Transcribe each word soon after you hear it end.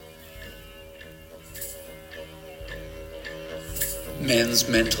men's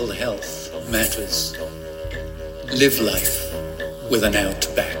mental health matters. Live life with an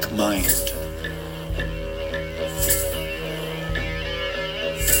Outback Mind.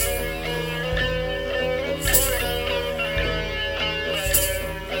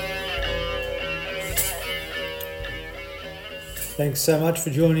 Thanks so much for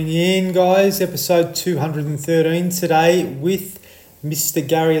joining in, guys. Episode 213 today with Mr.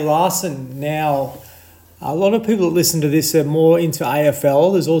 Gary Larson. Now, a lot of people that listen to this are more into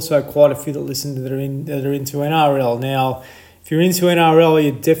AFL. There's also quite a few that listen to that are into NRL. Now, if you're into NRL,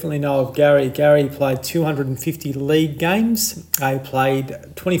 you definitely know of Gary. Gary played 250 league games. He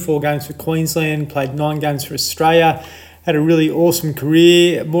played 24 games for Queensland, played 9 games for Australia. Had a really awesome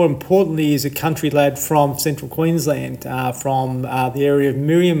career. More importantly, he's a country lad from Central Queensland, from the area of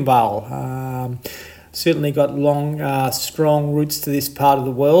Miriamvale. Certainly got long, strong roots to this part of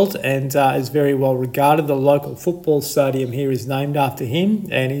the world and is very well regarded. The local football stadium here is named after him,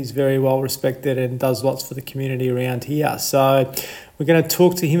 and he's very well respected and does lots for the community around here. So we're going to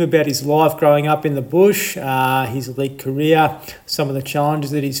talk to him about his life growing up in the bush, his elite career, some of the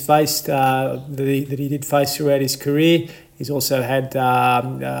challenges that he's faced, that he did face throughout his career. He's also had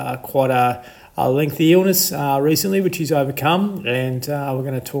quite a lengthy illness recently, which he's overcome, and we're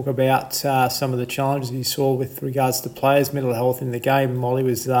going to talk about some of the challenges he saw with regards to players' mental health in the game while he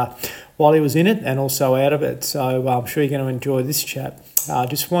was in it and also out of it. So I'm sure you're going to enjoy this chat. I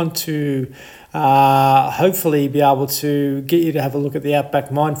just want to hopefully be able to get you to have a look at the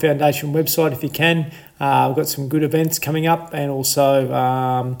Outback Mind Foundation website if you can. We've got some good events coming up and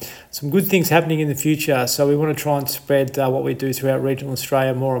also some good things happening in the future. So we want to try and spread what we do throughout regional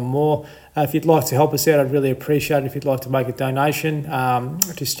Australia more and more. If you'd like to help us out, I'd really appreciate it. If you'd like to make a donation,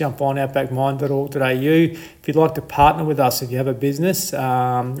 just jump on outbackmind.org.au. If you'd like to partner with us, if you have a business,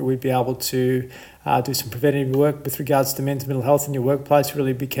 we'd be able to do some preventative work with regards to men's mental health in your workplace.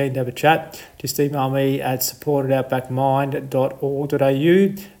 Really be keen to have a chat. Just email me at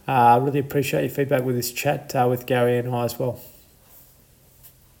support@outbackmind.org.au. Really appreciate your feedback with this chat with Gary and I as well.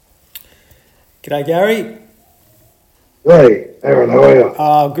 G'day, Gary. Hey, Aaron, how are you?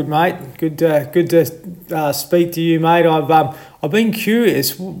 Oh, good, mate. Good to speak to you, mate. I've been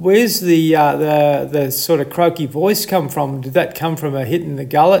curious. Where's the sort of croaky voice come from? Did that come from a hit in the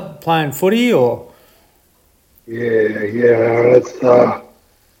gullet playing footy, or? Yeah, Aaron. It's a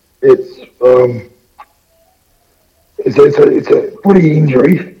footy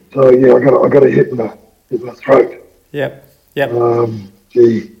injury. So yeah, I got a hit in the throat. Yep.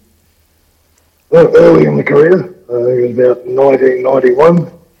 Early in the career. I think it was about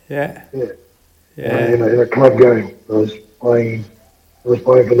 1991. Yeah. In a club game, I was playing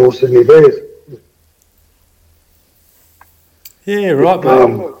for North Sydney Bears. Yeah, right,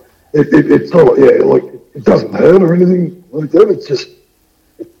 mate. It's not like it doesn't hurt or anything like that. It's just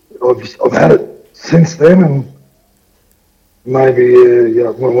I've had it since then, and maybe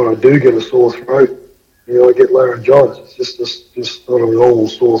when I do get a sore throat, I get laryngitis. It's just not a normal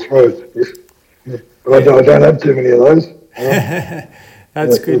sore throat. But I don't have too many of those.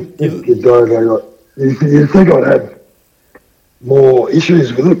 That's good. You think I'd have more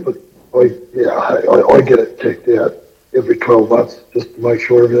issues with it, but I get it checked out every 12 months just to make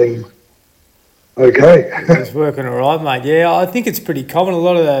sure everything's okay. It's working all right, mate. Yeah, I think it's pretty common. A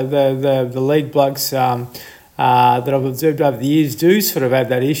lot of the league blokes that I've observed over the years do sort of have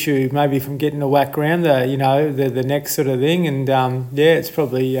that issue, maybe from getting a whack around the neck sort of thing, and it's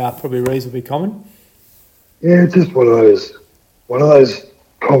probably reasonably common. Yeah, it's just one of those not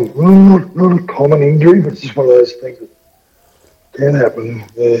a common injury, but it's just one of those things that can happen.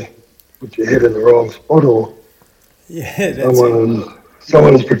 Put your head in the wrong spot, or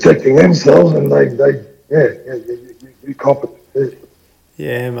someone is protecting themselves, and you cop it.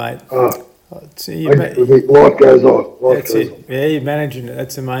 Yeah, mate. Life goes on. Yeah, you're managing it.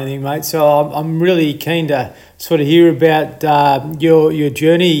 That's the main thing, mate. So I'm really keen to sort of hear about your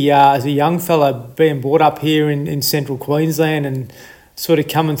journey as a young fella being brought up here in Central Queensland and sort of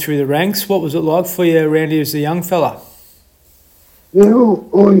coming through the ranks. What was it like for you around here as a young fella? Yeah,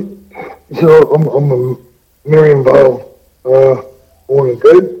 I'm a Miriamvale born and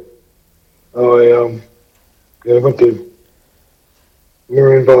bred. I went to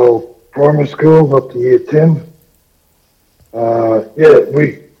Miriamvale Primary School up to year 10.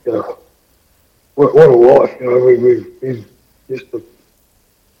 What a life, we used to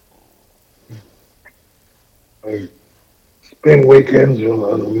spend weekends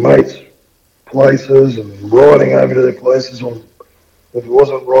on mates' places and riding over to their places. If it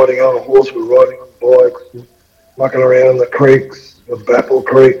wasn't riding on a horse, we were riding on bikes, mucking around the creeks, Battle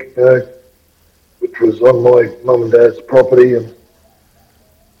Creek, which was on my mum and dad's property, and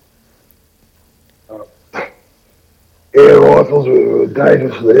air rifles. We were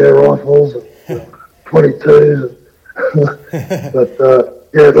dangerous with air rifles, and 22s. But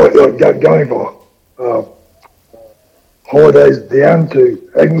going for holidays down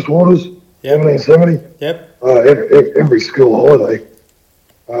to Agnes Waters, 1770. Yep. Every school holiday,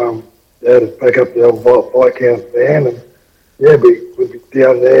 they had to pack up the old Viscount van, and we'd be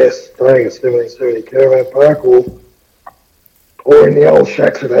down there staying at 1770 Caravan Park, or in the old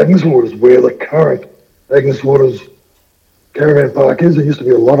shacks at Agnes Waters, where the current Agnes Waters Caravan Park is. There used to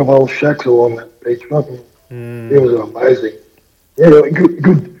be a lot of old shacks along that beach front. It was amazing. Yeah,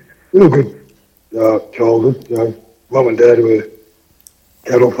 good childhood. Mum and Dad were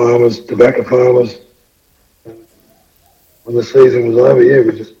cattle farmers, tobacco farmers. And when the season was over,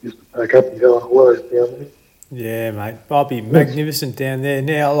 we just used to pack up and go on holidays down there. Yeah, mate. I'd be magnificent down there.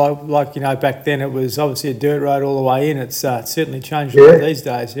 Now, like back then it was obviously a dirt road all the way in. It's certainly changed a lot these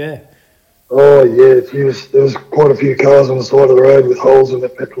days, yeah. Oh, yeah. There was quite a few cars on the side of the road with holes in their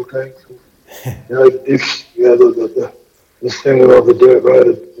petrol tanks. The centre of the dirt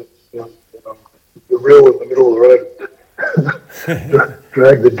road, the reel in the middle of the road,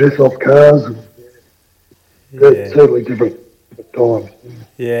 drag the diff off cars. Certainly different times.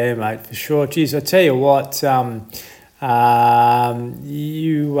 Yeah, mate, for sure. Geez, I tell you what,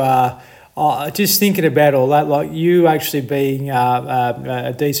 just thinking about all that, like you actually being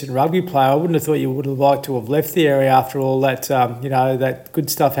a decent rugby player, I wouldn't have thought you would have liked to have left the area after all that, that good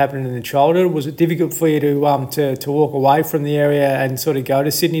stuff happening in the childhood. Was it difficult for you to walk away from the area and sort of go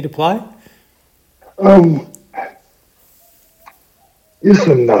to Sydney to play? Yes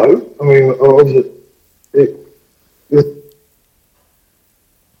and no. I mean,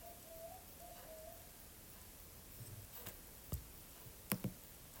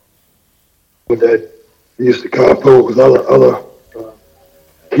 my dad used to carpool with other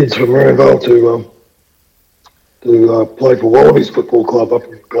kids from Maryvale to play for Wallabies Football Club up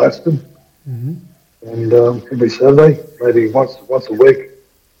in Gladstone. Mm-hmm. And every Saturday, maybe once a week,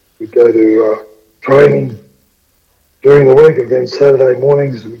 we'd go to training during the week, and then Saturday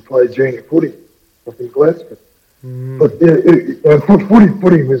mornings we played junior footy up in Gladstone. Mm. But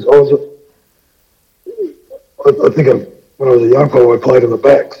footy was, I think when I was a young fellow, I played in the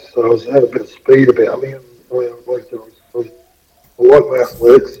backs, so I had a bit of speed about me, and I like my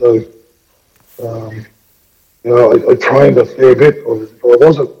athletics, so I trained a fair bit. I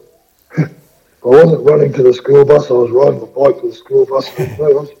wasn't running to the school bus. I was riding the bike to the school bus.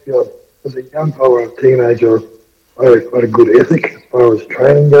 As a young fellow and a teenager, I had a good ethic as far as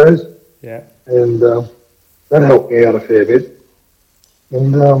training goes. Yeah. And that helped me out a fair bit.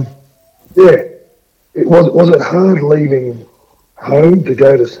 And was it hard leaving home to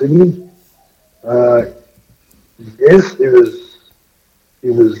go to Sydney? Yes, it was.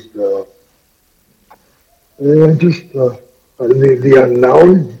 Just the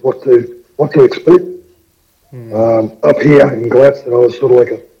unknown, what to expect. Up here in Gladstone, I was sort of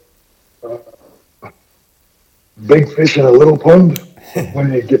like a big fish in a little pond.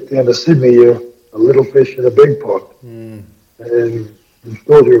 When you get down to Sydney, you're a little fish in a big pond. And you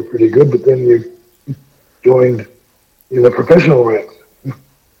thought you were pretty good, but then you joined in the professional ranks.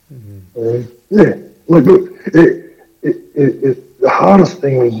 The hardest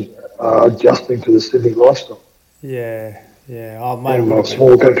thing was adjusting to the Sydney lifestyle. Yeah. Oh, mate, in a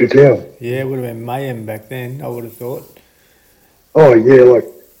small country town. Yeah, it would have been mayhem back then, I would have thought. Oh, yeah,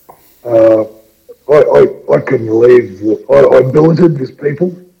 I couldn't believe I billeted with people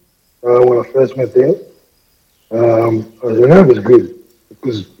when I first went there. That was good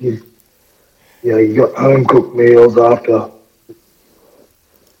because you got home cooked meals after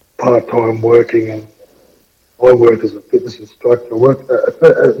part-time working, and I worked as a fitness instructor.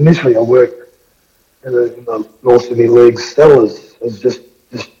 Initially I worked in the North Sydney League cellars as just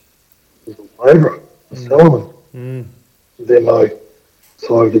as a labourer, a cellarman. Then I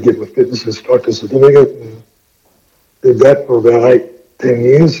decided to get my fitness instructor certificate and did that for about 8-10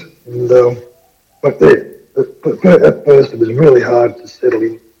 years. And but at first it was really hard to settle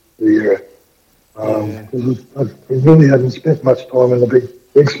in the area because I really hadn't spent much time in the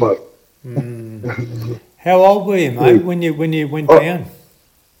big smoke. How old were you, mate, when you went down?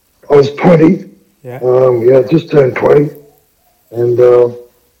 I was 20. Yeah. Just turned 20, and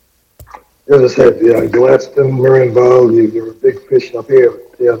as I said, Gladstone, Maryvale, you're a big fish up here,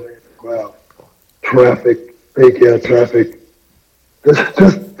 down there. Wow, traffic, peak hour traffic.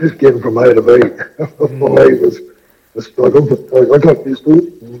 Just getting from A to B for me was a struggle, but I got used to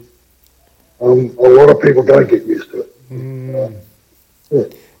it. A lot of people don't get used to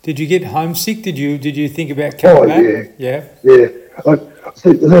it. Did you get homesick? Did you think about coming back? Yeah.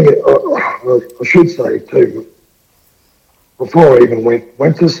 See, the thing I should say too, before I even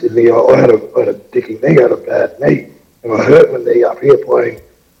went to Sydney, I had a dicky knee, I had a bad knee, and I hurt my knee up here playing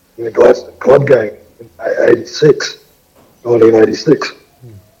in the Gladstone club game in 1986.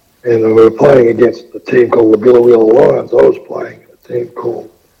 And we were playing against a team called the Billawheeler Lions. I was playing a team called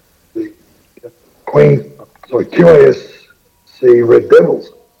the QASC Red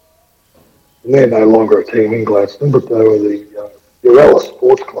Devils. And they're no longer a team in Gladstone, but they were the Urella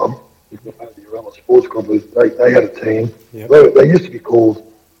Sports Club. You know, the Urella Sports Club, they had a team. Yep. They used to be called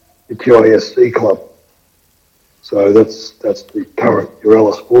the QASC Club. So that's the current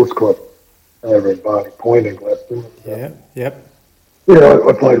Urella Sports Club over in Barney Point in Gladstone. Yep. Yeah,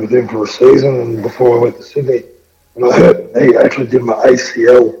 I played with him for a season, and before I went to Sydney, and I hurt my knee. I actually did my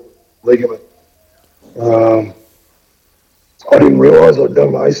ACL ligament. I didn't realise I'd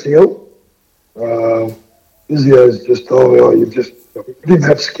done my ACL. Physios just told me, we didn't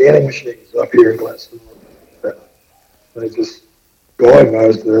have scanning machines up here in Gladstone. They just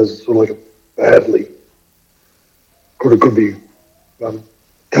diagnosed it as sort of like a badly, could be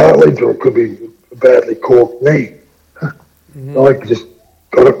cartilage, or it could be a badly corked knee. Mm-hmm. I just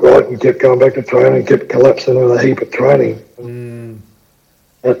got it right and kept going back to training, kept collapsing in a heap of training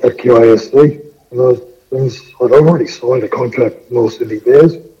at QASC. And those things, I'd already signed a contract with North Sydney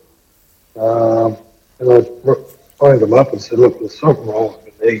Bears. And I phoned them up and said, look, there's something wrong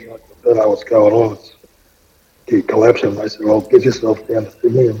with my knee. I don't know what's going on. It's keep collapsing. They said, well, get yourself down to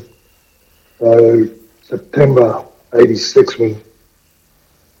Sydney. And so September 86, when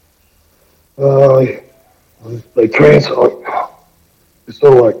they transferred, it's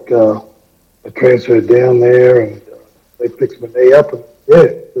sort of like I transferred down there, and they fixed my knee up, and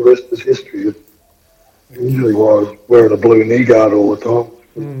the rest is history. Usually, I was wearing a blue knee guard all the time.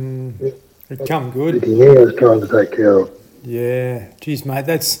 It come good. Yeah, I was trying to take care of. Yeah, geez, mate,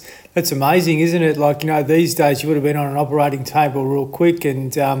 that's amazing, isn't it? Like, these days you would have been on an operating table real quick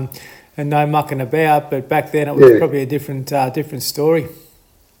and no mucking about, but back then it was probably a different story.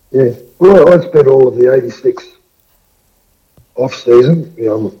 Yeah, well, I spent all of the 86 off season.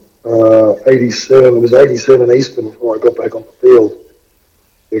 87. It was 87 Easter before I got back on the field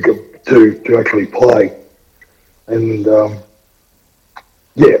to actually play, and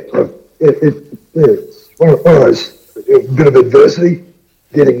it's one of those, a bit of adversity,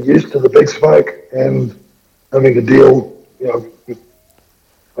 getting used to the big smoke and having to deal. I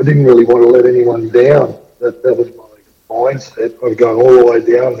didn't really want to let anyone down. That was my mindset. I was going all the way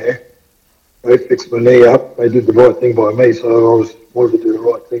down there. They fixed my knee up. They did the right thing by me, so I wanted to do the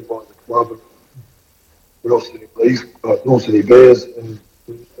right thing by the club and North Sydney Bears, and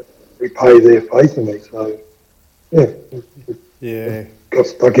repay their faith in me. So, got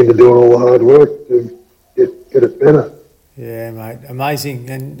stuck into doing all the hard work to get it better. Yeah, mate, amazing.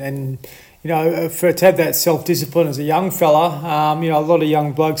 And to have that self-discipline as a young fella, a lot of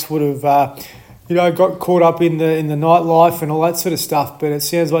young blokes would have, got caught up in the nightlife and all that sort of stuff. But it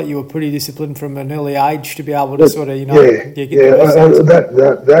sounds like you were pretty disciplined from an early age to be able to sort of, get the best out of it.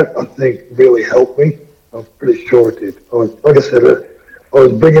 That I think really helped me. I'm pretty sure it did. Like I said, I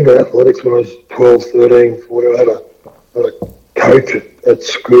was big into athletics when I was 12, 13, 14. I had a coach at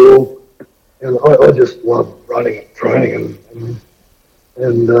school, and I just loved running and training,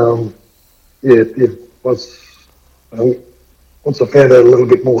 once I found out a little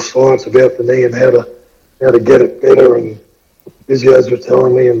bit more science about the knee and how to get it better, and physios were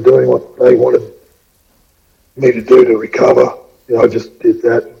telling me and doing what they wanted me to do to recover, I just did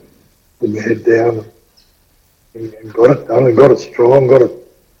that, put my head down and got it done, and got it strong, got the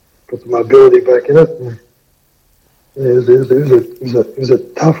mobility back in it. And it was a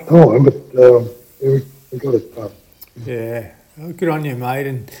tough time, but we got it done. Yeah, good on you, mate.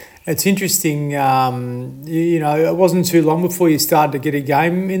 And it's interesting, it wasn't too long before you started to get a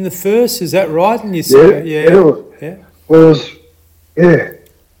game in the first, is that right? And you wasn't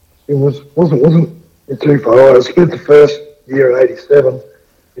too far. I spent the first year in 87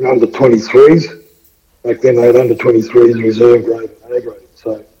 in under 23s. Back then they had under 23s, reserve grade and A grade.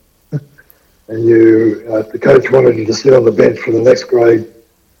 So, and if the coach wanted you to sit on the bench for the next grade,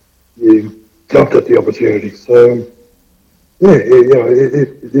 you jumped at the opportunity. So, that's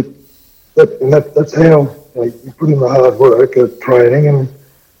how you put in the hard work at training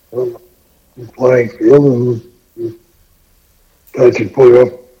and playing field, and coach would pull you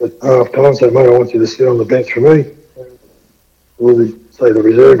up at half time and say, mate, I want you to sit on the bench for me. Or say the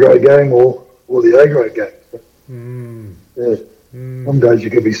reserve grade game or the A grade game. Some days you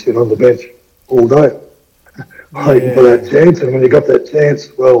could be sitting on the bench all day waiting for that chance, and when you got that chance,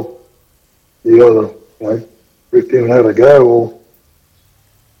 well, you either ripped in and had a go, or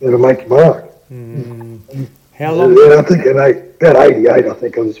to make your mark. How long? Yeah, I think about 88, I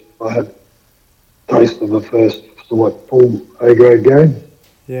think I had a taste of the first sort of full A-grade game.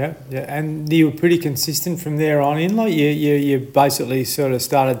 Yeah, yeah, and you were pretty consistent from there on in. Like you basically sort of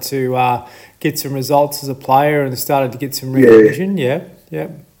started to get some results as a player and started to get some recognition. Yeah, yeah.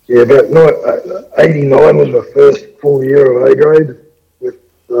 Yeah, about 89 was my first full year of A-grade with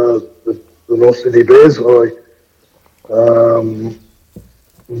the North Sydney Bears. I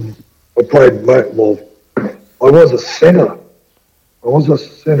played, well, I was a centre. I was a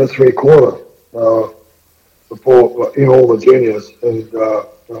centre three-quarter before in all the juniors, and I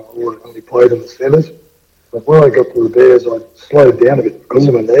only played in the centres. But when I got to the Bears, I slowed down a bit because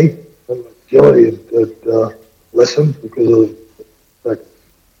of my knee, and my agility had lessened because of the fact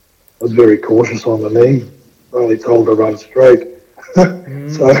I was very cautious on the knee. Only told to run straight.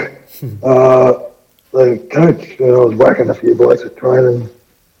 So the coach, I was whacking a few blokes at training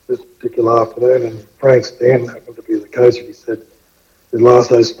this particular afternoon, and Frank Stan happened to be the coach, and he said,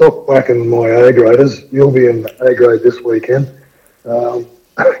 Larso, stop whacking my A-graders. You'll be in the A-grade this weekend.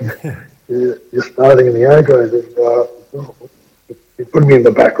 You're starting in the A-grade. And he put me in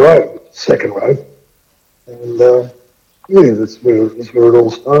the back row, second row. And that's where it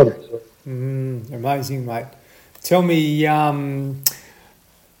all started. So. Amazing, mate. Tell me,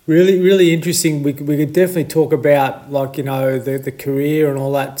 really interesting. We could definitely talk about, like, the career and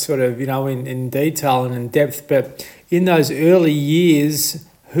all that sort of, in detail and in depth. But in those early years,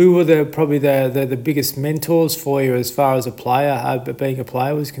 who were probably the biggest mentors for you as far as being a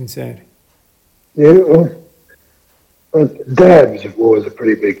player was concerned? Yeah, Dad was always a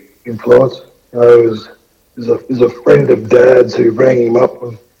pretty big influence. There's a friend of Dad's who rang him up,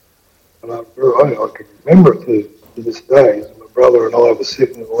 and I can remember it to this day. My brother and I were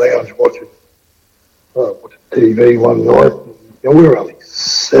sitting in the lounge watching TV one night. And we were only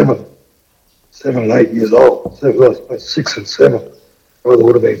 7 and 8 years old. 6 and 7. Brother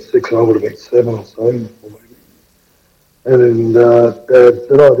would have been 6 and I would have been 7 or so. And then Dad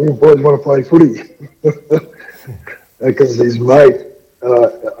said, "Oh, you boys want to play footy?" Because his mate,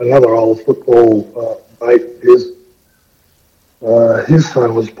 another old football mate of his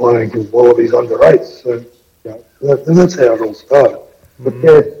son was playing for Wallabies under 8s. So and that's how it all started. But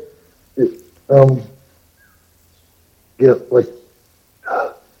there's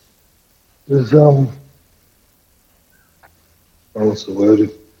what's the word?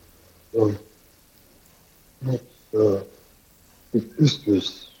 It just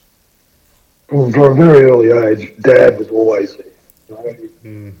was from a very early age. Dad was always there.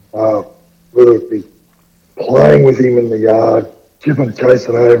 Whether it be playing with him in the yard, chipping,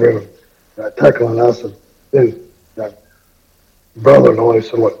 chasing over him, tackling us, and then brother and I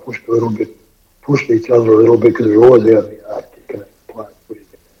sort of like pushed each other a little bit because we were always out in the yard kicking and playing footy.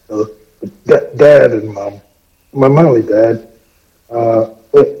 So Dad and Mum, mainly Dad,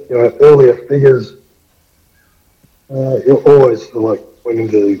 earlier figures. Always sort of like went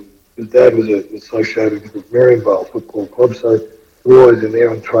into. His dad was associated with the Marionvale Football Club, so we were always in there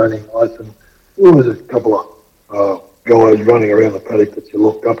on training nights, and there was a couple of guys running around the paddock that you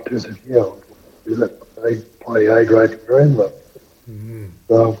looked up to. Said, is that they play A-grade for Marionvale?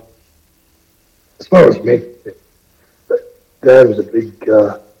 So, as far as me, Dad was a big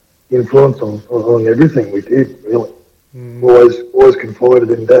influence on everything we did, really. Always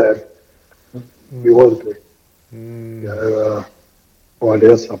confided in Dad. We wanted to find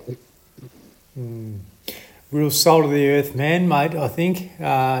out something. Real salt of the earth man, mate, I think.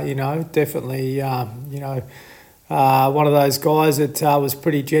 Definitely, one of those guys that was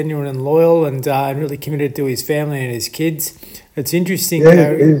pretty genuine and loyal and really committed to his family and his kids. It's interesting.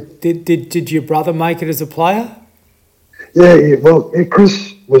 Did your brother make it as a player? Yeah. Well,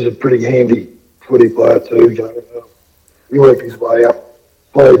 Chris was a pretty handy footy player too. He worked his way up,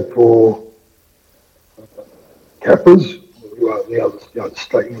 played for Capras, who are the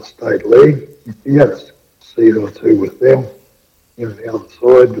state league. He had a season or two with them, the other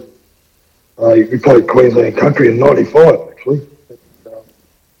side. But he played Queensland Country in '95, actually,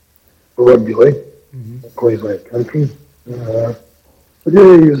 for Rugby League, Queensland Country. But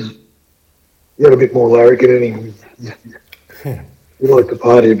he had a bit more larrikin in him. He liked to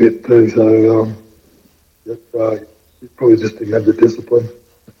party a bit too, so he probably just didn't have the discipline,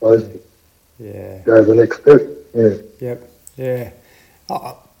 I suppose, to go the next step. Yeah. Yep. Yeah.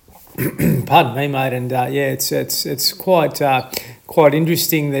 Pardon me, mate. And it's quite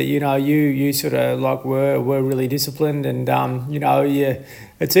interesting that you sort of like were really disciplined, and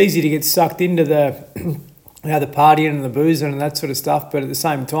it's easy to get sucked into the partying and the boozing and that sort of stuff. But at the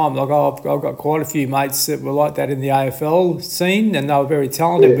same time, like I've got quite a few mates that were like that in the AFL scene, and they were very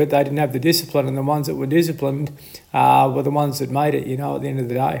talented, but they didn't have the discipline. And the ones that were disciplined were the ones that made it. At the end of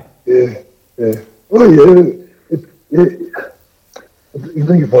the day. Yeah. Well, you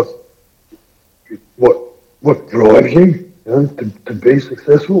think of what drives you, to be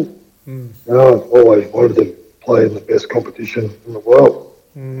successful. I've always wanted to play in the best competition in the world.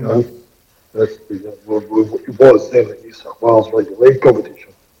 That's it was then the New South Wales Rugby League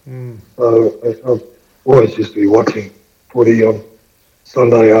competition. So I've always used to be watching footy on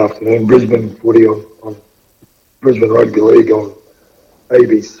Sunday afternoon, Brisbane footy on Brisbane Rugby League on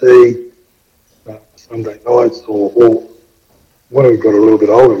ABC Sunday nights, or when we got a little bit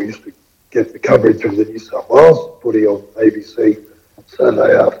older, we used to get the coverage of the New South Wales footy on ABC on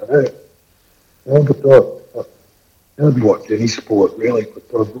Saturday afternoon. But I'd watch any sport really, but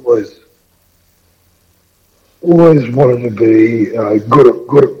I've always wanted to be good at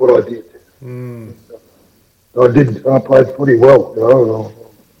what I did. I played footy well, and I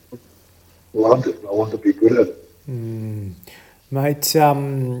loved it, and I wanted to be good at it. Mate,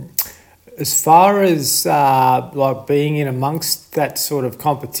 as far as like being in amongst that sort of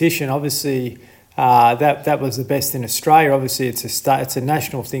competition, obviously that was the best in Australia. Obviously, it's a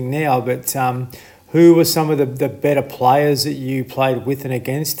national thing now, but who were some of the better players that you played with and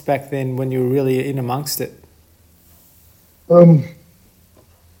against back then when you were really in amongst it? I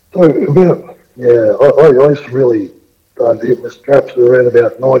used to really start hitting the straps around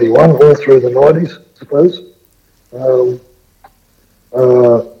about 91, all through the 90s, I suppose. I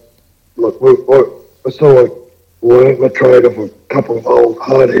sort of learned my trade of a couple of old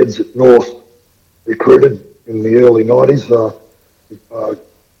hardheads at North recruited in the early 90s. A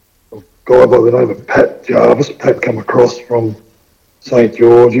guy by the name of Pat Jarvis. Pat come across from St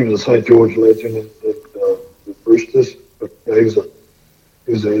George. He was a St George legend at the Roosters. But he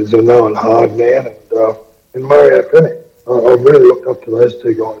was a known hard man. And Mario Finney. I really looked up to those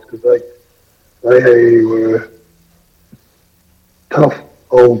two guys because they were tough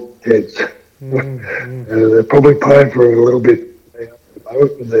old heads. And they're probably paying for it a little bit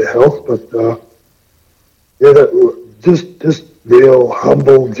with their health, but just real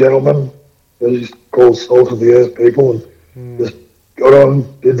humble gentlemen. They just called salt of the earth people and just got on,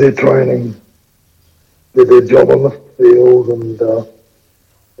 did their training, did their job on the field, and did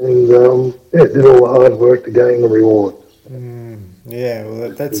all the hard work to gain the reward. Yeah, well,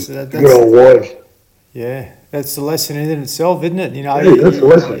 that's good old wives. Yeah, that's the lesson in itself, isn't it? That's the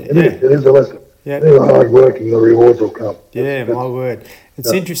lesson. It is a lesson. Yeah, do the hard work and the rewards will come. Yeah, my word.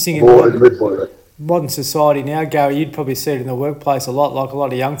 It's interesting in modern society now, Gary, you'd probably see it in the workplace a lot, like a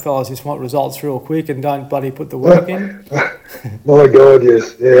lot of young fellas just want results real quick and don't bloody put the work in. My God,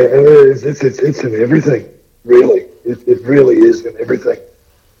 yes. Yeah, and it's in everything, really. It really is in everything.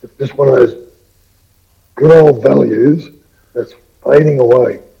 It's just one of those good old values that's fading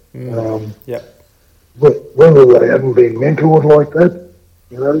away. Whether they haven't been mentored like that,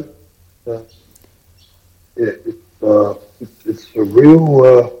 it's a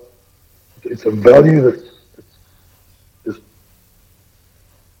real, it's a value that's just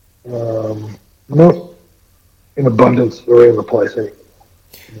not in abundance around the place anymore.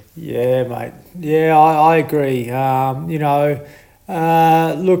 Yeah, mate. Yeah, I agree.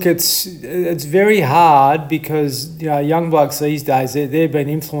 Look, it's very hard because young blokes these days they've been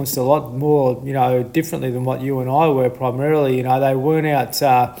influenced a lot more differently than what you and I were primarily. They weren't out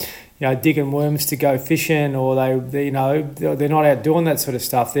digging worms to go fishing, or they're not out doing that sort of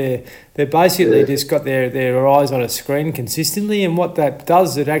stuff. They're basically just got their eyes on a screen consistently, and what that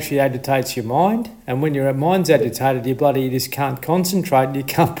does, it actually agitates your mind. And when your mind's agitated, you just can't concentrate and you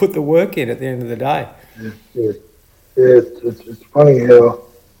can't put the work in at the end of the day. Yeah, it's funny how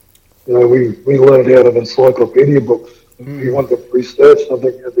we learned out of encyclopedia books. If you want to research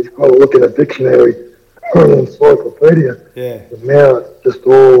something, you've got to look at a dictionary or an encyclopedia. Yeah. And now it's just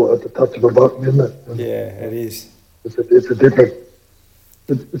all at the touch of a button, isn't it? And it is. It's a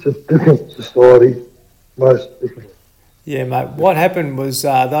different society, most different. Yeah, mate. What happened was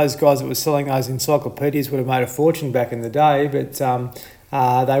those guys that were selling those encyclopedias would have made a fortune back in the day, but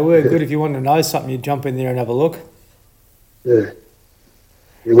they were good. If you wanted to know something, you'd jump in there and have a look. Yeah,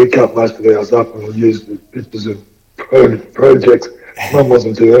 we cut most of ours up and we used the pictures of projects. Mum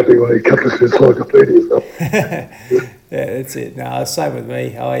wasn't too happy when he cut the encyclopedias up. Yeah, that's it. No, same with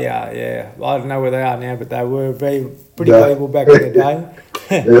me. I don't know where they are now, but they were pretty valuable back in the day.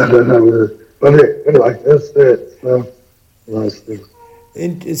 I don't know. But anyway, that's it. Nice things.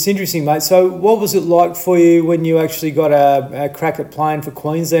 It's interesting, mate. So what was it like for you when you actually got a crack at playing for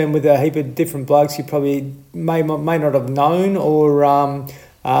Queensland with a heap of different blokes you probably may not have known, or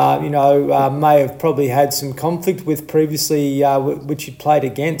may have probably had some conflict with previously, which you played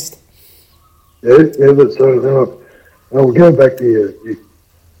against? Yeah, but so I'll go back to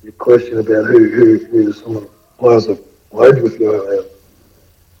your question about who some of the players have played with you,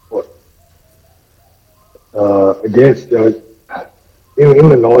 against, in the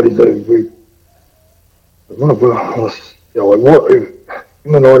 90s,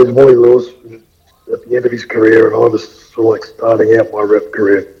 in the 90s, Wally Lewis was at the end of his career, and I was sort of like starting out my rep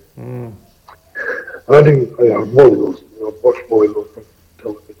career. And I didn't, Wally Lewis, I watched Wally Lewis from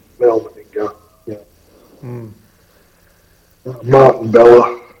television, Melbourne, and Martin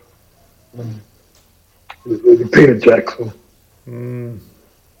Bella, Peter Jackson,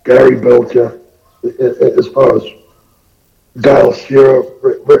 Gary Belcher. As far as Dale Shearer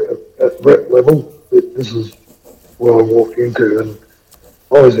at rep level, this is what I walked into, and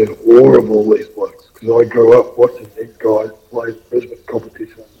I was in awe of all these blokes because I grew up watching these guys play Brisbane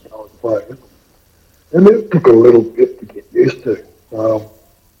competitions when I was playing, and it took a little bit to get used to.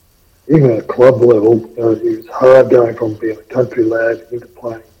 Even at club level, it was hard going from being a country lad into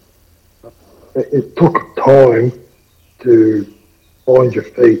playing. It took time to find your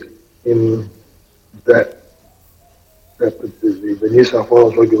feet in the New South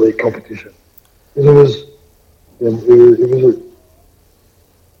Wales Rugby League competition. And it was a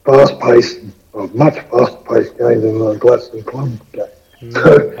fast-paced, much faster-paced game than the Gladstone Club game.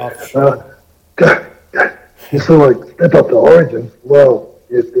 You sort of like step up to Origin. Well,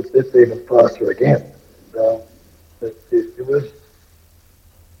 it's even faster again. It was,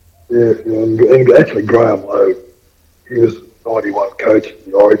 and actually Graham Lowe, he was 91 coach of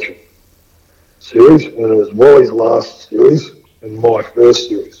the Origin series, and it was Wally's last series and my first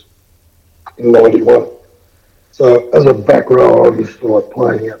series in 91. So as a back row, I was sort of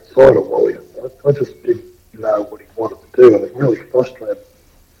playing outside of Wally. I just didn't know what he wanted to do, and it really frustrated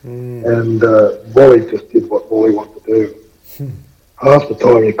me. And Wally just did what Wally wanted to do. Half the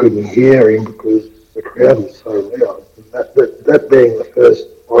time you couldn't hear him because the crowd was so loud. And that being the first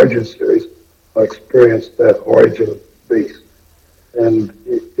Origin series, I experienced that Origin beast. And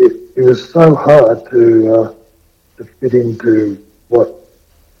it was so hard to fit into what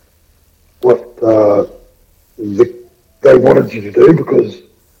they wanted you to do because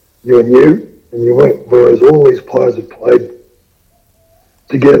you're new and you weren't. Whereas all these players had played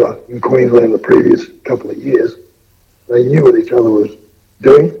together in Queensland the previous couple of years, they knew what each other was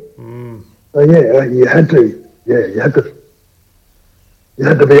doing. So you had to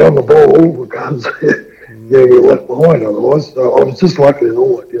be on the ball because you're left behind otherwise. So I was just lucky at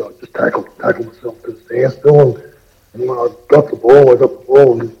all. Just tackle myself to the standstill, and when I got the ball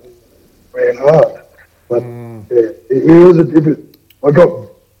and ran hard. But it was a different. I got.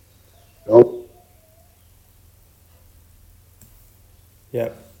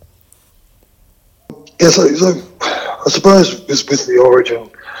 Yep. Yeah, so I suppose with the Origin,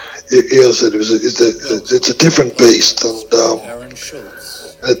 it's a different beast, and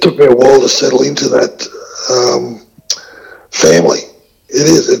it took me a while to settle into that family. It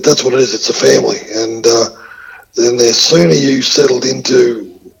is. That's what it is. It's a family, and then the sooner you settled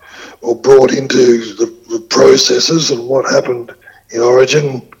into or brought into the processes and what happened in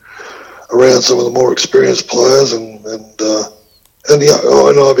Origin around some of the more experienced players, and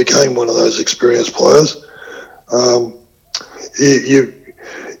I became one of those experienced players.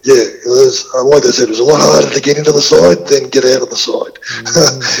 Like I said, it was a lot harder to get into the side than get out of the side.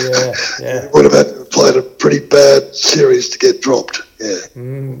 Yeah. Would have had to played a pretty bad series to get dropped. Yeah.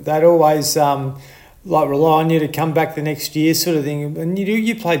 They'd always rely on you to come back the next year, sort of thing. And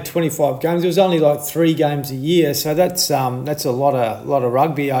you played 25 games. It was only like 3 games a year, so that's a lot of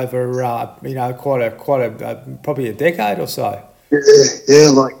rugby over quite a probably a decade or so.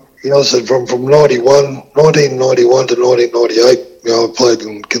 Yeah, I said from 1991 to 1998, I played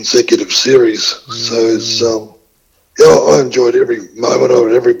in consecutive series. So it's I enjoyed every moment of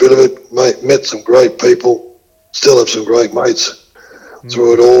it, every bit of it. Met some great people, still have some great mates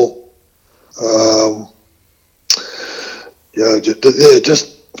through it all. I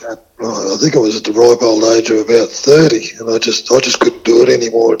think I was at the ripe old age of about 30, and I just couldn't do it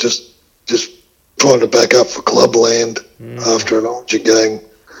anymore. Just trying to back up for clubland after an Origin game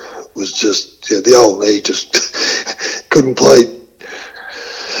was just the old knee just couldn't play.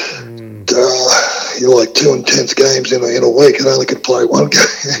 Like 2 intense games in a week, and only could play 1 game.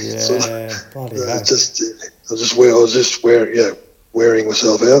 I was just wearing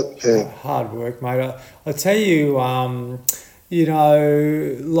myself out. Yeah. Hard work, mate. I tell you,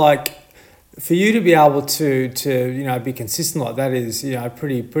 like for you to be able to be consistent like that is,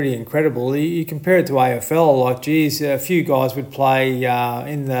 pretty incredible. You compare it to AFL, like, geez, a few guys would play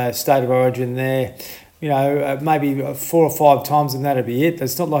in the State of Origin there, maybe 4 or 5 times and that'd be it.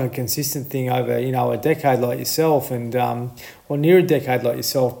 It's not like a consistent thing over, a decade like yourself and or near a decade like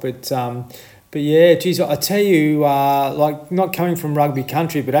yourself. But yeah, geez, I tell you, like not coming from rugby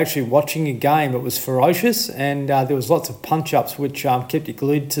country, but actually watching a game, it was ferocious and there was lots of punch-ups which kept you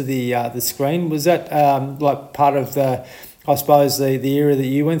glued to the screen. Was that like part of the, I suppose, the era that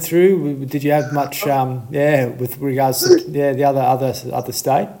you went through? Did you have much, with regards to the other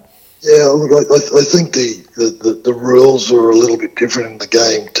state? Yeah, look, I think the rules are a little bit different in the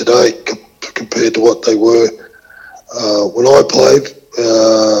game today compared to what they were when I played,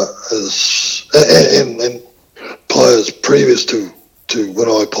 and players previous to when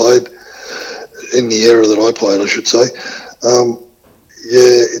I played, in the era that I played, I should say. I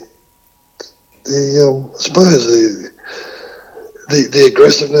suppose the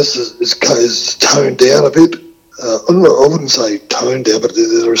aggressiveness is toned down a bit. I wouldn't say toned down, but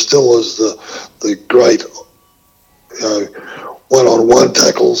there still is the great one-on-one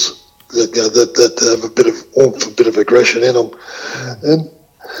tackles that have a bit of oomph, a bit of aggression in them. And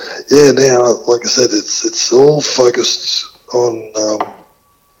now, like I said, it's all focused on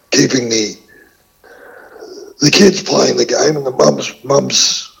keeping the kids playing the game and the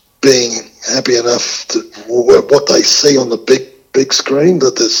mums being happy enough to what they see on the big screen,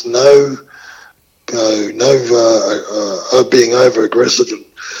 that there's no being over aggressive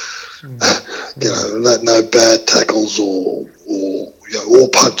and no bad tackles or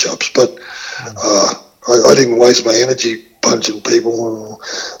punch ups. But I didn't waste my energy punching people or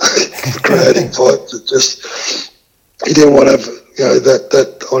creating fights. It just, you didn't want to have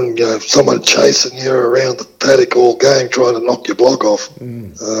that on someone chasing you around the paddock all game trying to knock your block off.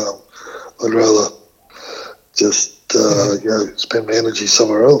 I'd rather just spend my energy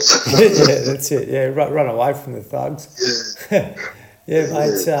somewhere else. Yeah, that's it. Yeah, run away from the thugs. Yeah, yeah,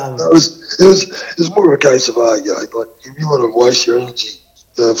 mate. It was more of a case of like if you want to waste your energy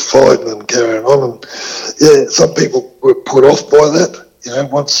fighting and carrying on, and some people were put off by that.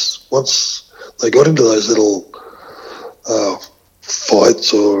 Once they got into those little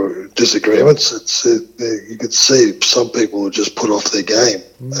fights or disagreements, you could see some people were just put off their game,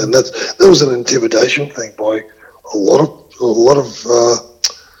 and that was an intimidation thing by a lot of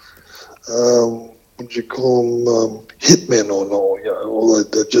what do you call them, hitmen or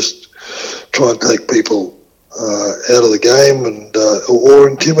they just try and take people out of the game and or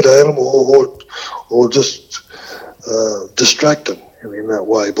intimidate them or just distract them in that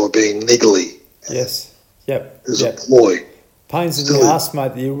way by being niggly. Yes. Yep. As a ploy. Pains in the ass,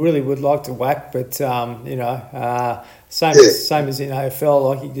 mate, that you really would like to whack, but same as in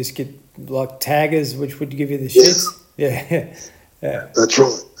AFL, like you just get like taggers which would give you the shits. Yeah. Yeah. That's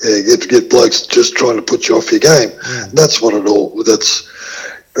right. Yeah, you get blokes just trying to put you off your game. That's what it all. They're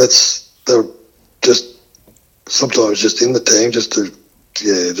just sometimes just in the team just to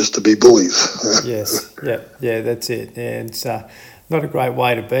be bullies. Yes. Yeah. That's it. Yeah, it's not a great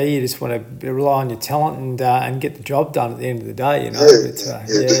way to be. You just want to rely on your talent and get the job done at the end of the day. Just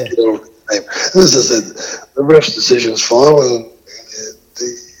get on with the game. As I said, the ref's decision's final, and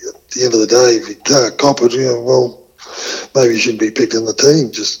at the end of the day, if you can't cop it, well, maybe you shouldn't be picked in the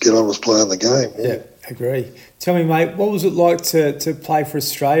team. Just get on with playing the game. Yeah, agree. Tell me, mate, what was it like to play for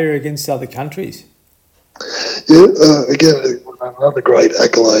Australia against other countries? Yeah, again, another great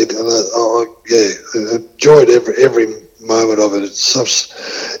accolade, and I enjoyed every moment of it.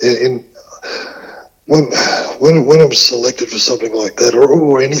 When I'm selected for something like that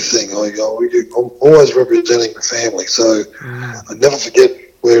or anything, I'm always representing the family, so I never forget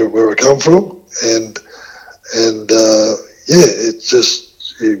where I come from, and it's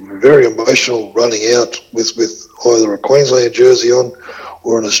just very emotional running out with either a Queensland jersey on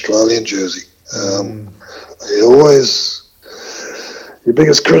or an Australian jersey. Your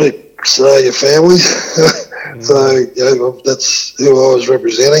biggest critics are your family, so that's who I was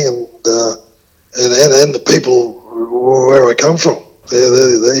representing, and the people where I come from.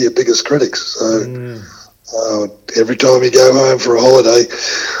 They're your biggest critics. So every time you go home for a holiday,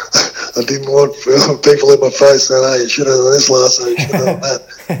 I didn't want people in my face saying, "Hey, you should have done this last night, you should have done that."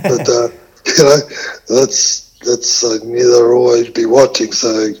 But that's I knew they'll always be watching, so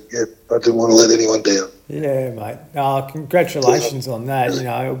I didn't want to let anyone down. Yeah, mate. Congratulations on that.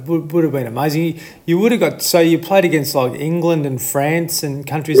 It would have been amazing. You would have got. So you played against like England and France and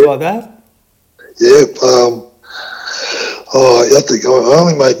countries like that. Yeah. I think I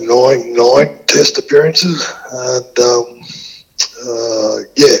only made nine Test appearances, and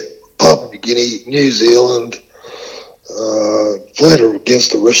Papua New Guinea, New Zealand, played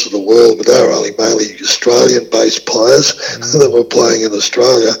against the rest of the world, but they were only mainly Australian-based players that were playing in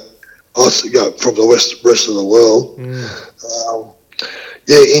Australia. From the rest of the world.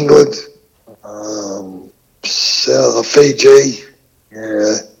 England, Fiji.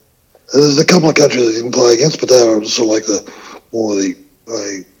 Yeah, there's a couple of countries I didn't play against, but they were sort of like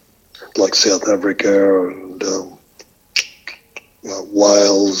like South Africa and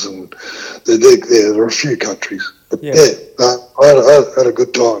Wales, and there are a few countries. But I had a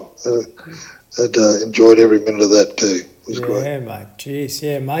good time. I enjoyed every minute of that too. It was great. Yeah, mate. Jeez,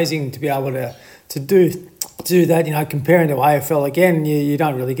 yeah, amazing to be able to do that. Comparing to AFL again, you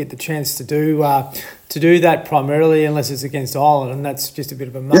don't really get the chance to do that primarily unless it's against Ireland, and that's just a bit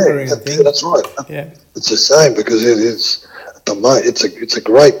of a muckering thing. Yeah, that's right. Yeah, it's the same because it's a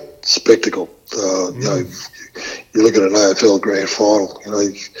great spectacle. You look at an AFL grand final,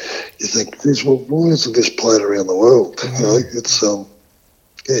 you think, why isn't this played around the world? It's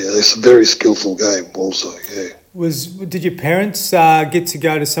it's a very skillful game also. Yeah. Did your parents get to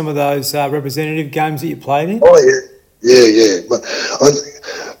go to some of those representative games that you played in? Oh yeah. But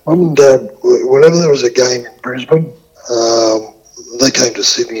Mum and Dad, whenever there was a game in Brisbane, they came to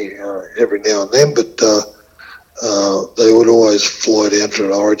Sydney every now and then, but they would always fly down for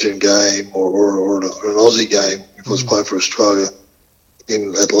an Origin game or an Aussie game if it was playing for Australia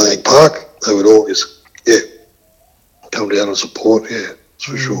at Lang Park. They would always come down and support. Yeah, that's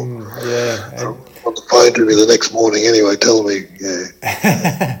for sure. On the phone to me the next morning anyway, telling me,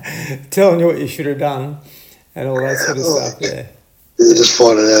 telling you what you should have done and all that sort of stuff. Yeah, just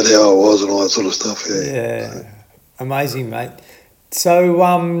finding out how I was and all that sort of stuff. Yeah, amazing, mate. So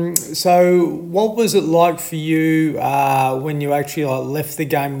what was it like for you when you actually left the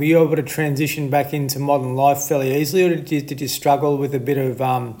game? Were you able to transition back into modern life fairly easily, or did you struggle with a bit of,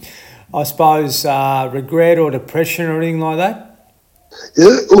 I suppose, regret or depression or anything like that?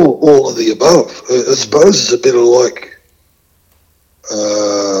 Yeah, all of the above. I suppose it's a bit of like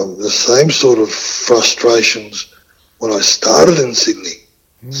the same sort of frustrations when I started in Sydney.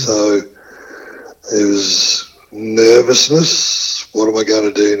 So it was nervousness. What am I going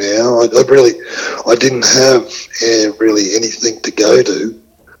to do now? I didn't have really anything to go to.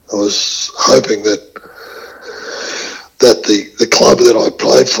 I was hoping that the club that I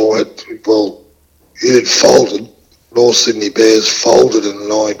played for it had folded. North Sydney Bears folded in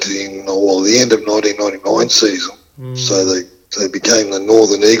the end of 1999 season. So they became the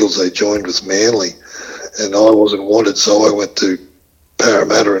Northern Eagles. They joined with Manly, and I wasn't wanted, so I went to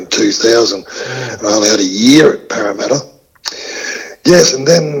Parramatta in 2000, and I only had a year at Parramatta. Yes, and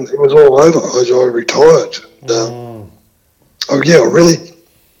then it was all over. I retired.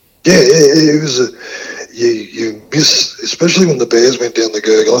 It was you miss, especially when the Bears went down the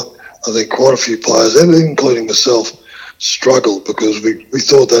gurgler. I think quite a few players, and including myself, struggled because we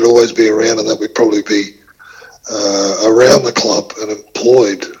thought they'd always be around and that we'd probably be around the club and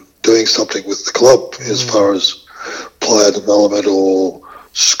employed doing something with the club as far as player development or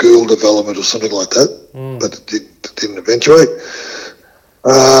school development or something like that. But it didn't eventuate.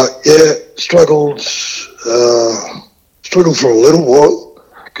 Struggled for a little while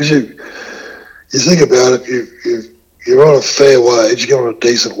because you think about it, you're on a fair wage, you're on a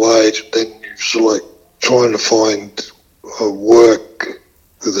decent wage, and then you're sort of like trying to find work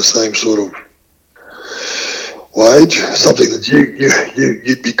with the same sort of wage, something that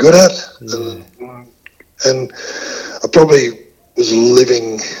you'd be good at. And I probably was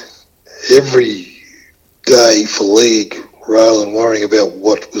living every day for league rather than worrying about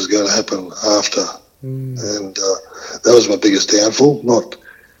what was going to happen after. And that was my biggest downfall, not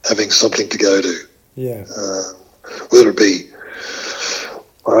having something to go to. Yeah. Whether it be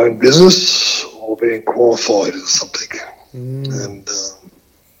my own business or being qualified in something. And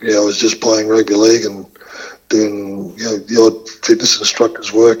I was just playing rugby league and doing the odd fitness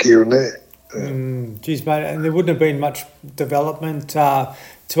instructor's work here and there. Geez, mate, and there wouldn't have been much development to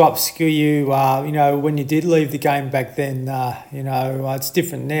upskill you, when you did leave the game back then. It's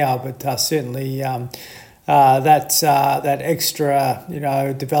different now, but certainly that extra,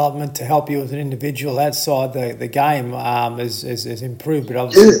 development to help you as an individual outside the game has improved. But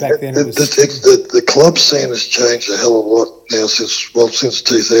obviously back then it was... The club scene has changed a hell of a lot now since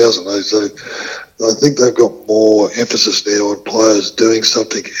 2000. I think they've got more emphasis now on players doing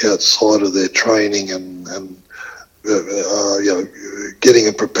something outside of their training and getting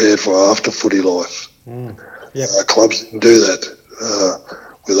them prepared for after footy life. Clubs didn't do that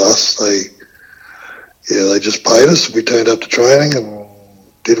with us. They just paid us. We turned up to training and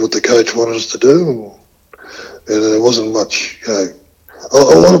did what the coach wanted us to do. and there wasn't much. A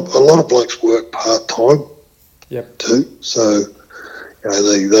lot of blokes work part time. Yep. Too. So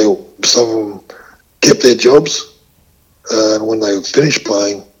they some of them kept their jobs, and when they finished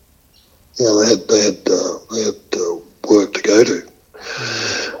playing, they had work to go to.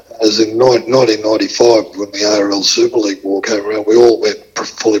 As in 1995, when the ARL Super League War came around, we all went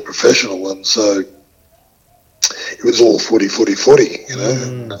fully professional, and so it was all footy,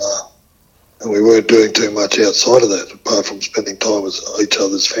 and we weren't doing too much outside of that, apart from spending time with each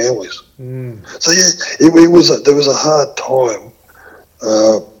other's families. So there was a hard time.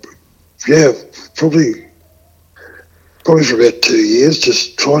 Probably for about 2 years,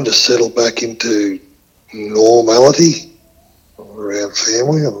 just trying to settle back into normality around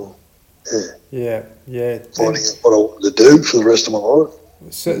family and finding out what I wanted to do for the rest of my life.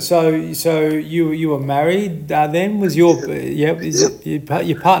 So you were married then? Was your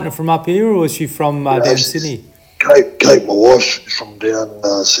your partner from up here, or was she from down Sydney? Kate, my wife, she's from down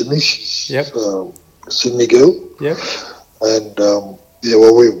Sydney. She's a Sydney girl. Yep. And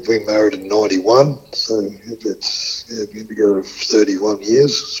we married in '91, so it's been together for 31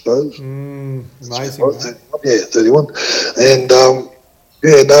 years, I suppose. Amazing. 31. And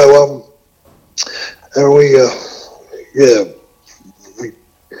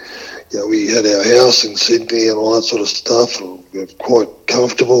we had our house in Sydney and all that sort of stuff, and we were quite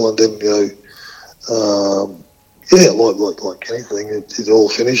comfortable. And then like anything, it all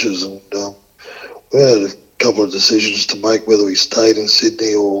finishes. And we had a couple of decisions to make, whether we stayed in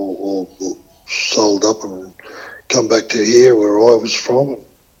Sydney or sold up and come back to here where I was from.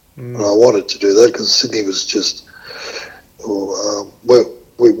 And I wanted to do that because Sydney was just,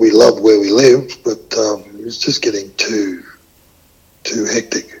 we loved where we lived, but it was just getting too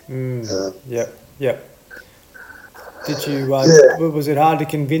hectic. Yep. Did you? Was it hard to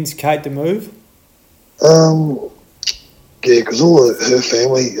convince Kate to move? Because all her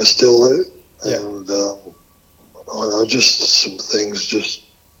family are still there, and I just some things it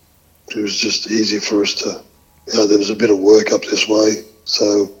was just easy for us to. There was a bit of work up this way,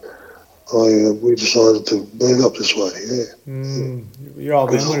 so we decided to move up this way. Your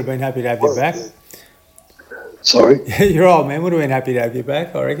old man would have been happy to have you back. Sorry? Your old man would have been happy to have you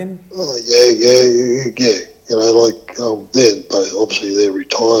back, I reckon. Oh, yeah. Obviously they're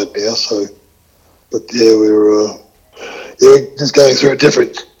retired now, so, but we're just going through a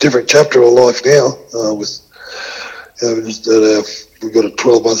different chapter of life now. We've got a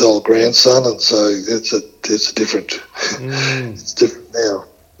 12-month-old grandson, and so it's a different, it's different now.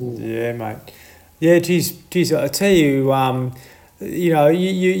 Yeah, mate. Yeah, geez, I tell you,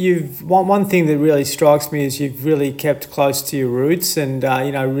 you've one thing that really strikes me is you've really kept close to your roots, and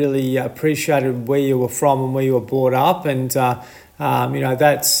really appreciated where you were from and where you were brought up, and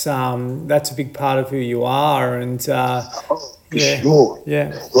that's a big part of who you are, and sure,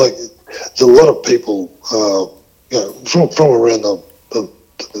 yeah. Like there's a lot of people, from around the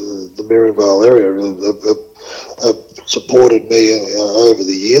Maryvale area have supported me over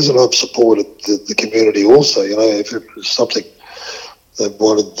the years, and I've supported the community also. If it was something they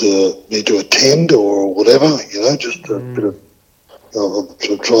wanted me to attend or whatever, just a bit of.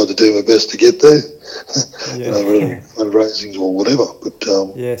 I've tried to do my best to get there, fundraisings or whatever. But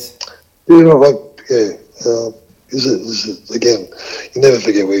yes, again, you never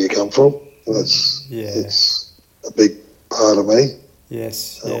forget where you come from. It's a big part of me.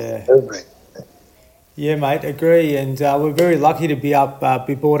 Yes, Yeah, mate, agree. And we're very lucky to be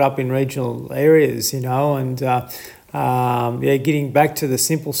brought up in regional areas, and getting back to the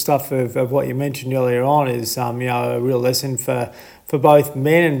simple stuff of what you mentioned earlier on is a real lesson for both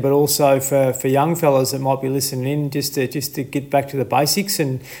men, but also for young fellas that might be listening in, just to get back to the basics.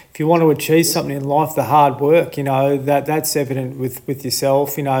 And if you want to achieve something in life, the hard work, that's evident with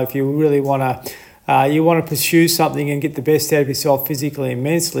yourself. If you really want to pursue something and get the best out of yourself physically and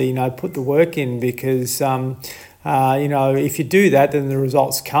mentally, put the work in, because if you do that, then the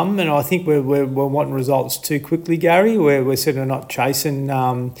results come. And I think we're wanting results too quickly, Gary. We're sort of not chasing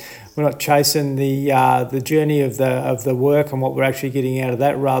the journey of the work and what we're actually getting out of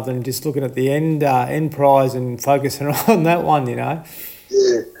that, rather than just looking at the end prize and focusing on that one. Yeah,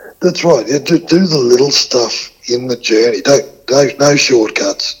 that's right. Yeah, do the little stuff in the journey. No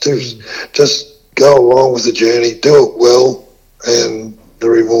shortcuts. Just go along with the journey, do it well, and the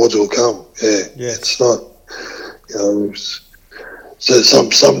rewards will come. It's not, so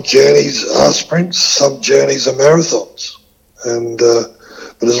some journeys are sprints, some journeys are marathons, and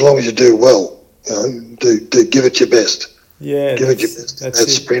but as long as you do well, give it your best. Yeah, give it your best in that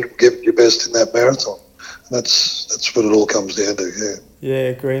sprint, give it your best in that marathon. That's what it all comes down to.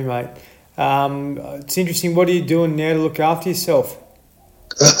 Yeah, agree, mate. It's interesting. What are you doing now to look after yourself?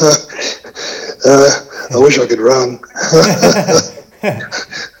 I wish I could run.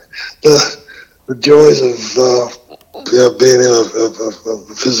 The joys of being in a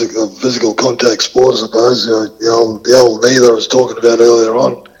physical contact sport, I suppose. The old knee that I was talking about earlier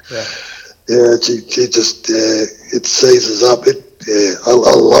on. Yeah. Yeah, she just it seizes up. I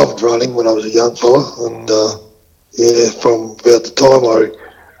loved running when I was a young fella, and from about the time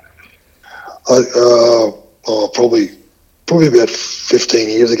probably about 15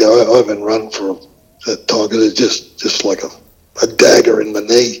 years ago, I haven't run for that time because it's just like a dagger in the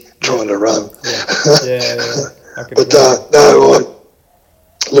knee trying to run. Yeah. But no, I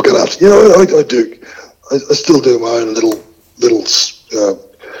look it up. I do. I still do my own little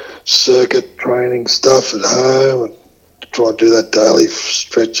circuit training stuff at home and try and do that daily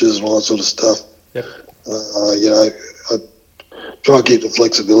stretches and all that sort of stuff. Yep. I try and keep the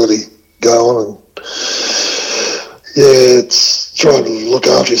flexibility going, and it's trying to look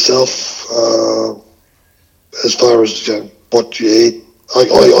after yourself as far as what you eat. I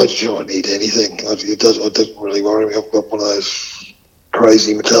don't eat anything. It doesn't really worry me. I've got one of those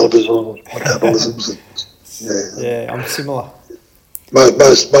crazy metabolisms. Yeah, I'm similar.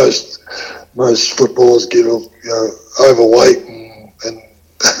 Most footballers get overweight, and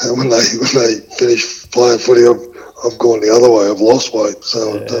when they finish playing footy, I've gone the other way. I've lost weight.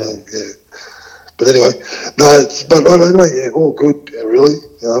 So But anyway, all good. Really,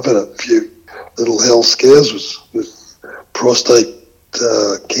 I've had a few little health scares with prostate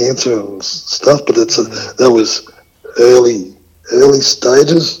cancer and stuff, but that was early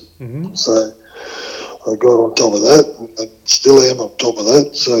stages. Mm-hmm. So I got on top of that, and still am on top of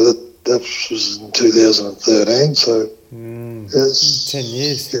that. So that was in 2013. So it's 10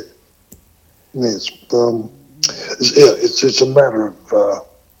 years. It's a matter of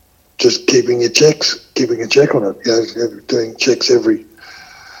just keeping a check on it. Doing checks every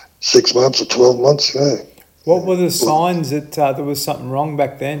 6 months or 12 months. What were the signs that there was something wrong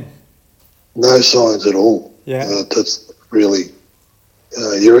back then? No signs at all. Yeah, that's really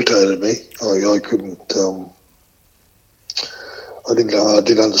irritated me. I couldn't. I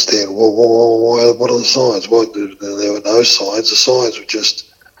didn't understand. What are the signs? There were no signs. The signs were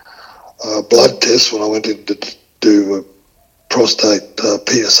just blood tests. When I went in to do a prostate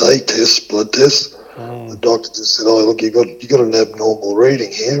PSA test, blood test, the doctor just said, "Oh, look, you got an abnormal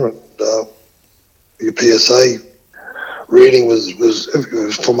reading here, and your PSA reading was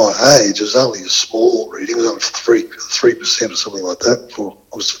for my age. It was only a small reading. It was only 3% or something like that. I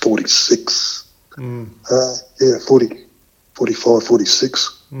was 46. 45,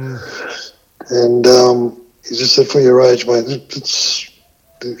 46. And he just said, for your age, mate, it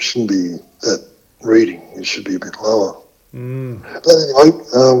shouldn't be that reading. It should be a bit lower. But anyway,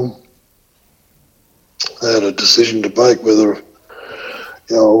 I had a decision to make whether,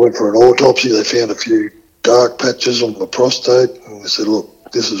 I went for an autopsy. They found a few dark patches on the prostate, and they said, look,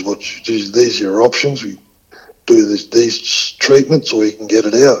 these are your options. We do these treatments, or you can get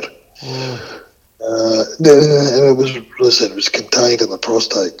it out. And it was, as I said, it was contained in the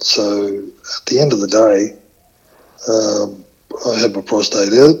prostate. So at the end of the day, I had my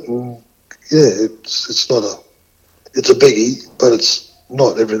prostate out, and it's a biggie, but it's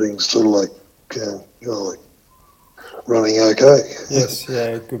not. Everything's sort of like, like running okay. Yes,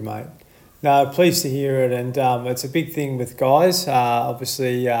 good mate. No, pleased to hear it, and it's a big thing with guys,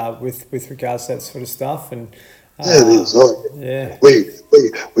 obviously, with regards to that sort of stuff, and it is.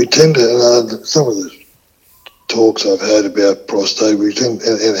 We tend to some of the talks I've heard about prostate,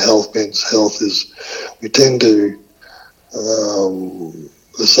 and health, men's health is, we tend to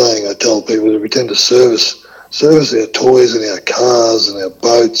the saying I tell people is we tend to service our toys and our cars and our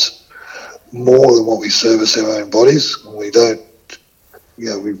boats more than what we service our own bodies. And we don't.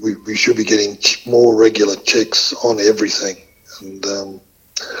 We should be getting more regular checks on everything, and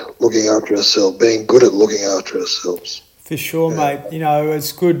looking after ourselves, being good at looking after ourselves. For sure, mate.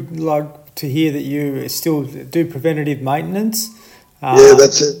 It's good to hear that you still do preventative maintenance.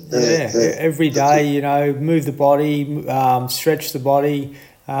 That's it. Every day, move the body, stretch the body,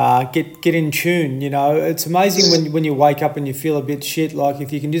 get in tune. It's amazing when you wake up and you feel a bit shit. Like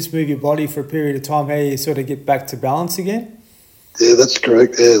if you can just move your body for a period of time, how you sort of get back to balance again. Yeah, that's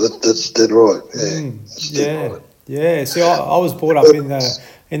correct. Yeah, that's dead right. Yeah, right. Yeah. See, I was brought up in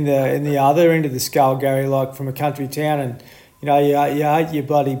the other end of the scale, Gary, like from a country town, and you ate your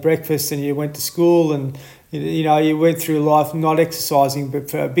bloody breakfast and you went to school, and you went through life not exercising, but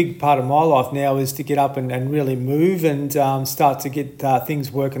for a big part of my life now is to get up and really move and start to get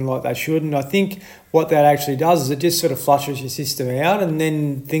things working like they should. And I think what that actually does is it just sort of flushes your system out, and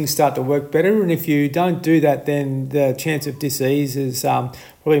then things start to work better. And if you don't do that, then the chance of disease is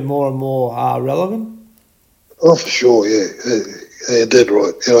probably more and more relevant. Oh, for sure, yeah, dead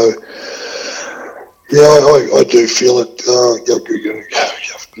right. I do feel it.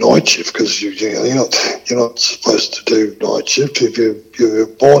 Night shift, because you're not supposed to do night shift. If you're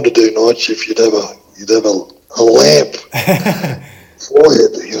born to do night shift, you'd have a lamp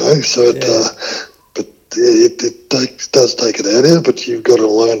forehead, So but it does take it out of you. But you've got to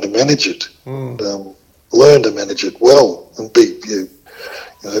learn to manage it, and learn to manage it well, and be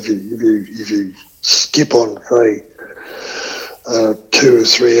if you skip on say 2 or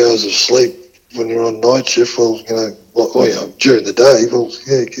 3 hours of sleep when you're on night shift, during the day,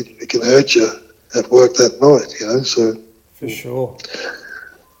 it can hurt you at work that night, so. For sure.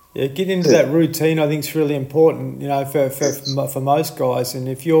 Yeah, get into that routine. I think is really important, for most guys. And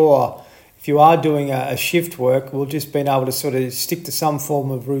if you are doing a shift work, just being able to sort of stick to some form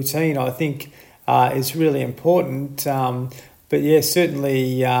of routine, I think, is really important. But yeah,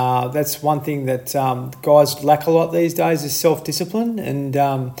 certainly that's one thing that guys lack a lot these days is self-discipline, and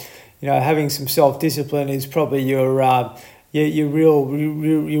having some self-discipline is probably your real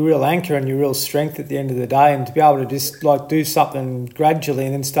anchor and your real strength at the end of the day. And to be able to just do something gradually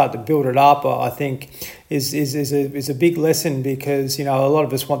and then start to build it up, I think is a big lesson, because a lot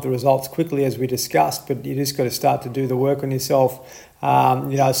of us want the results quickly, as we discussed, but you just got to start to do the work on yourself,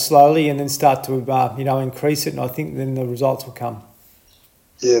 slowly, and then start to increase it. And I think then the results will come.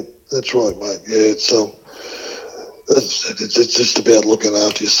 Yeah, that's right, mate. Yeah, it's just about looking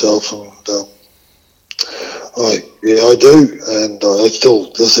after yourself, and I do, and I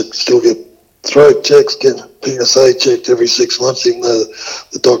still get throat checks, get PSA checked every 6 months. Even though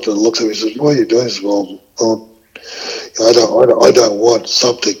the doctor looks at me and says, "What are you doing?" I said, "Well, I don't want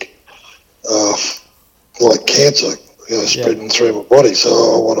something like cancer, spreading through my body. So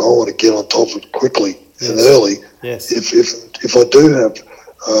I want to get on top of it quickly and early. Yes. If I do have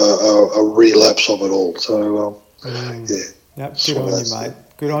a relapse of it all, so yeah." Yep, good on you, mate.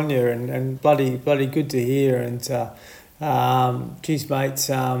 Good on you, and bloody good to hear. And geez, mate,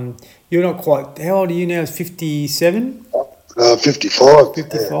 you're not quite. How old are you now? 57? 55.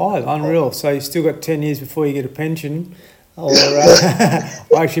 55, yeah. Unreal. So you still got 10 years before you get a pension, or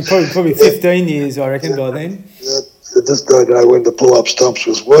actually probably 15 years, I reckon, by then. I just don't know when the pull-up stumps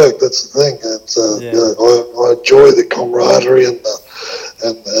was work. That's the thing. It's, I enjoy the camaraderie and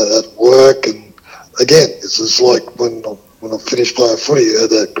at work, and again, it's just like when I finished playing footy, you had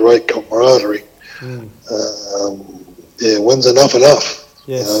that great camaraderie. When's enough?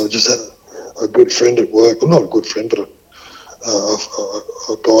 Yes. I just had a good friend at work. Well, not a good friend, but a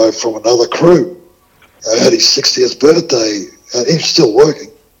guy from another crew. Had his 60th birthday. He's still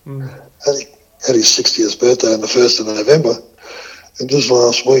working. Had his 60th birthday on the 1st of November, and just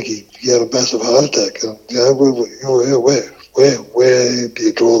last week he had a massive heart attack. And where do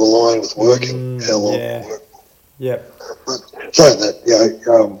you draw the line with working? How long work? Yep. But saying that,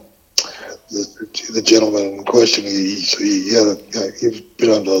 the gentleman in question, he was a bit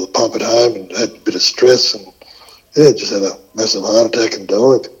under the pump at home and had a bit of stress, and just had a massive heart attack and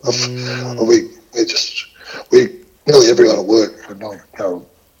died. We nearly everyone at work would go,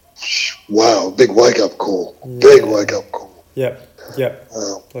 wow, big wake up call. Big wake up call. Yep.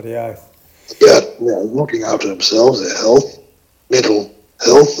 Bloody oath. About looking after themselves, their health, mental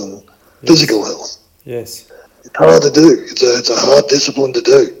health, and physical health. Yes. It's hard to do. It's a hard discipline to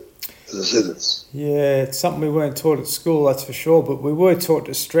do. As I said, it's something we weren't taught at school, that's for sure. But we were taught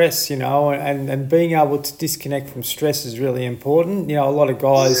to stress, and being able to disconnect from stress is really important. A lot of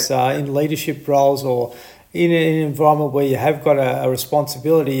guys in leadership roles or in an environment where you have got a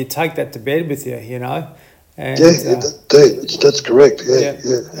responsibility, you take that to bed with you, And, that's correct. Yeah.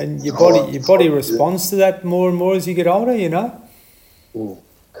 And your body responds to that more and more as you get older, Yeah,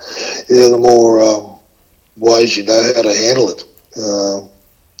 the more ways you know how to handle it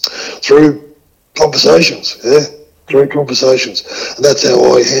through conversations. Through conversations, and that's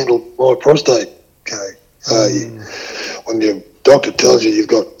how I handled my prostate. Okay, when your doctor tells you you've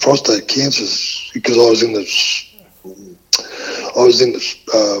got prostate cancer, because I was in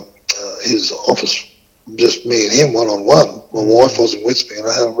his office, just me and him one-on-one. My wife wasn't with me, and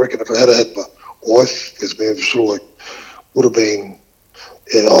I reckon if I had my wife with me, it was sort of like, would have been,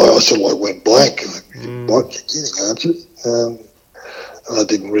 I sort of like went blank. You're kidding, aren't you? And I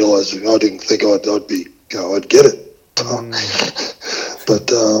didn't realise, I didn't think I'd get it.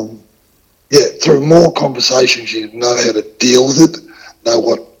 But through more conversations, you know how to deal with it, know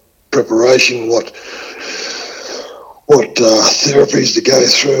what preparation, what therapies to go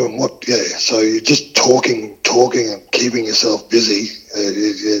through, and so you're just talking and keeping yourself busy.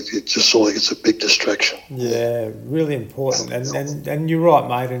 It just like it's a big distraction. Yeah, really important, and you're right,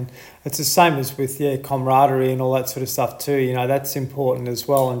 mate. And it's the same as with camaraderie and all that sort of stuff too. You know, that's important as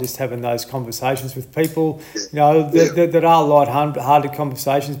well, and just having those conversations with people. You know, that are light-hearted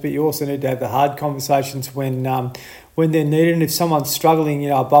conversations, but you also need to have the hard conversations when they're needed. And if someone's struggling,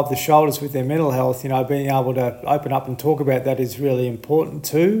 above the shoulders with their mental health, being able to open up and talk about that is really important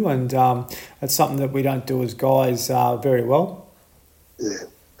too. And that's something that we don't do as guys very well. Yeah,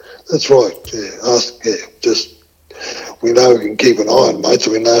 that's right. Just we know we can keep an eye on mate,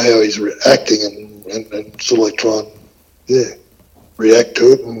 so we know how he's reacting and sort of like try and react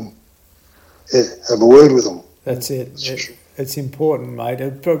to it and have a word with him. That's it. It's important, mate.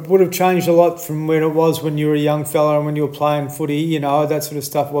 It would have changed a lot from when it was when you were a young fella and when you were playing footy. That sort of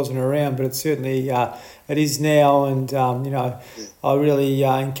stuff wasn't around, but it certainly it is now. And I really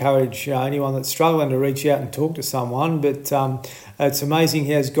encourage anyone that's struggling to reach out and talk to someone. But it's amazing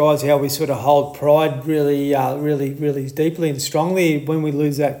how we sort of hold pride really deeply and strongly. When we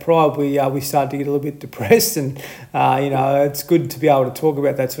lose that pride, we start to get a little bit depressed, and it's good to be able to talk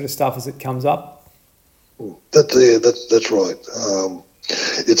about that sort of stuff as it comes up. That's right.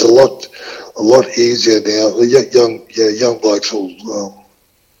 It's a lot easier now. Young blokes will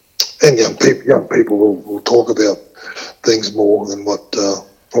and young people will talk about things more than what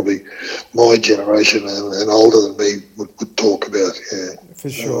probably my generation and older than me would talk about. Yeah, for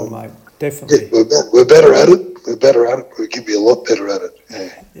sure, mate. Definitely. Yeah, we're better at it. We can be a lot better at it.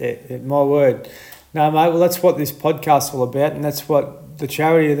 Yeah, my word. No, mate. Well, that's what this podcast's all about, and that's what the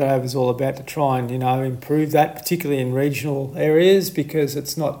charity that I have is all about, to try and improve that, particularly in regional areas, because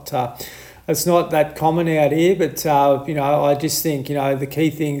it's not that common out here. But I just think the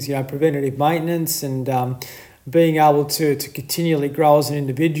key things, preventative maintenance and being able to continually grow as an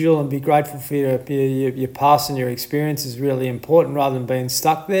individual and be grateful for your past and your experience is really important, rather than being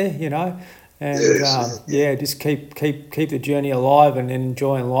stuck there. And just keep the journey alive and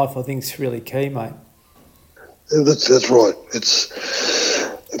enjoying life. I think is really key, mate. Yeah, that's right. It's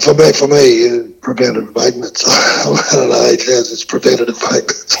for me, preventative maintenance. I don't know, it's preventative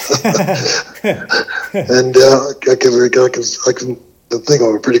maintenance. And I think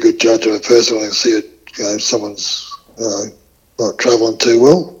I'm a pretty good judge of a person when I see it. Someone's not travelling too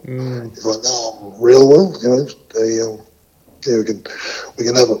well. If I know I'm real well, we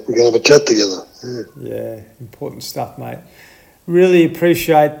can have a chat together. Yeah, important stuff, mate. Really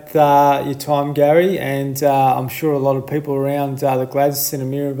appreciate your time, Gary, and I'm sure a lot of people around the Gladstone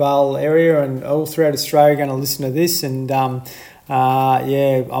and Mirabel area and all throughout Australia are going to listen to this, and I'm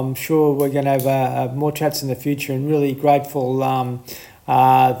sure we're going to have more chats in the future, and really grateful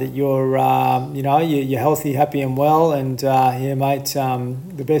that you're you're healthy, happy and well, and mate,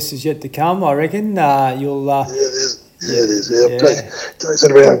 the best is yet to come. I reckon you'll. Yeah, it is.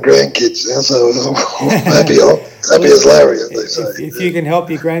 Jason around grandkids, so I'm happy as Larry, as they say. If you can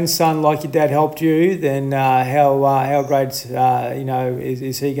help your grandson like your dad helped you, then how great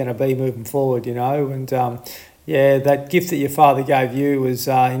is he going to be moving forward? And that gift that your father gave you was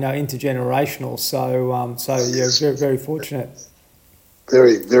intergenerational. So you're very, very fortunate.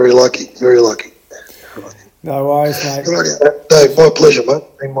 Very, very lucky. Very lucky. No worries, mate. Dave, my pleasure, mate.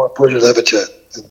 It's been my pleasure to have a chat.